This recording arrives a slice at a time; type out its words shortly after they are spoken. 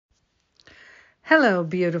Hello,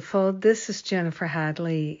 beautiful. This is Jennifer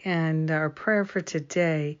Hadley, and our prayer for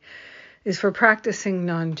today is for practicing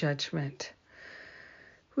non-judgment,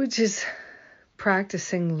 which is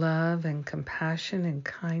practicing love and compassion and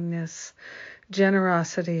kindness,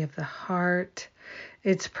 generosity of the heart.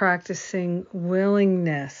 It's practicing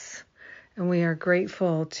willingness, and we are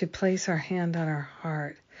grateful to place our hand on our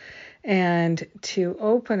heart and to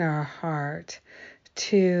open our heart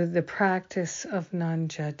to the practice of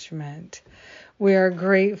non-judgment. We are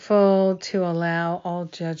grateful to allow all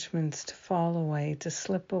judgments to fall away, to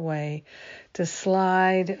slip away, to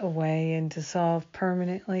slide away and dissolve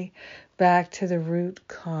permanently back to the root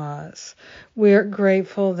cause. We are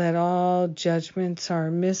grateful that all judgments are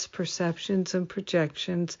misperceptions and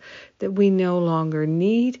projections that we no longer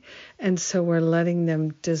need, and so we're letting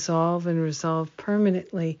them dissolve and resolve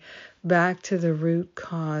permanently back to the root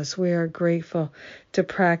cause. We are grateful to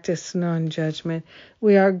practice non-judgment.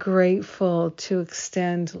 We are grateful to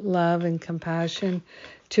extend love and compassion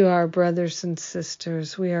to our brothers and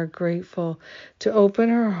sisters. We are grateful to open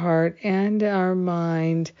our heart and our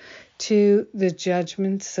mind to the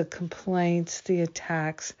judgments, the complaints, the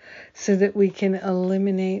attacks, so that we can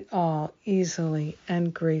eliminate all easily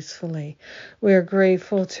and gracefully. We are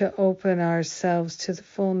grateful to open ourselves to the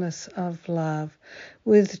fullness of love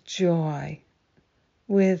with joy,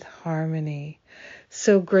 with harmony.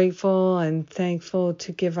 So grateful and thankful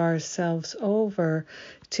to give ourselves over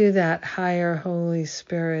to that higher Holy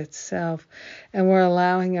Spirit self. And we're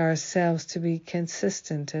allowing ourselves to be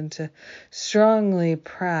consistent and to strongly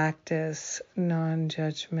practice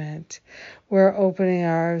non-judgment. We're opening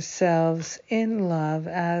ourselves in love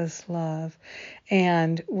as love.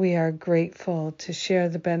 And we are grateful to share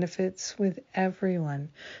the benefits with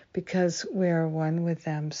everyone because we are one with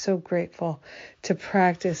them. So grateful to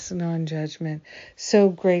practice non-judgment. So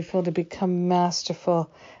grateful to become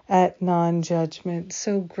masterful at non-judgment.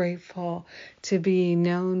 So grateful to be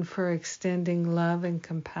known for extending love and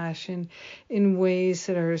compassion in ways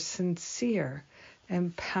that are sincere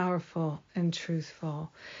and powerful and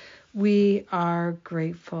truthful. We are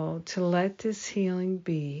grateful to let this healing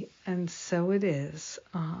be, and so it is.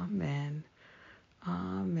 Amen.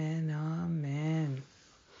 Amen.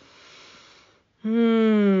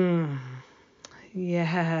 Amen.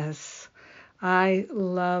 Yes. I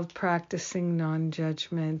love practicing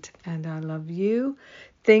non-judgment, and I love you.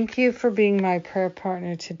 Thank you for being my prayer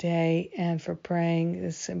partner today and for praying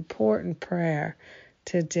this important prayer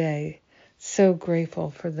today. So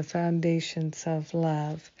grateful for the foundations of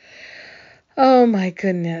love. Oh my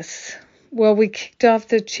goodness. Well, we kicked off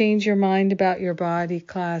the Change Your Mind About Your Body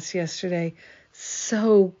class yesterday.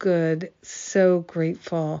 So good. So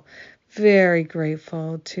grateful. Very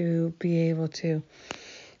grateful to be able to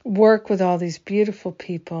work with all these beautiful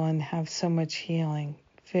people and have so much healing.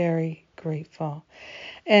 Very grateful.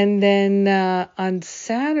 And then on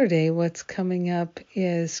Saturday, what's coming up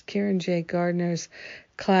is Karen J. Gardner's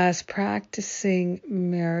class, Practicing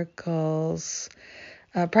Miracles,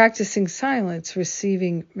 Practicing Silence,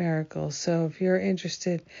 Receiving Miracles. So if you're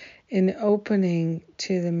interested in opening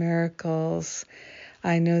to the miracles,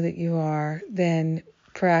 I know that you are, then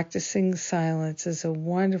practicing silence is a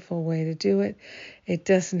wonderful way to do it. It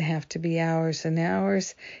doesn't have to be hours and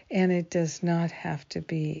hours, and it does not have to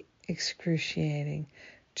be excruciating.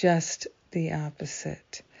 Just the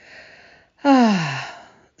opposite.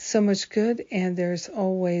 So much good, and there's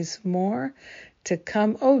always more to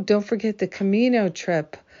come. Oh, don't forget the Camino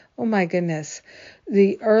trip. Oh my goodness.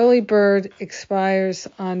 The early bird expires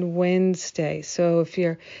on Wednesday. So if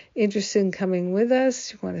you're interested in coming with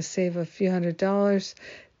us, you want to save a few $100s,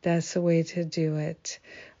 that's the way to do it.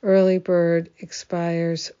 Early bird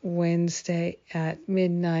expires Wednesday at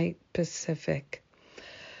midnight Pacific.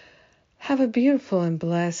 Have a beautiful and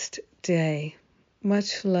blessed day.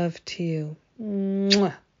 Much love to you.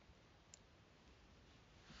 Mwah.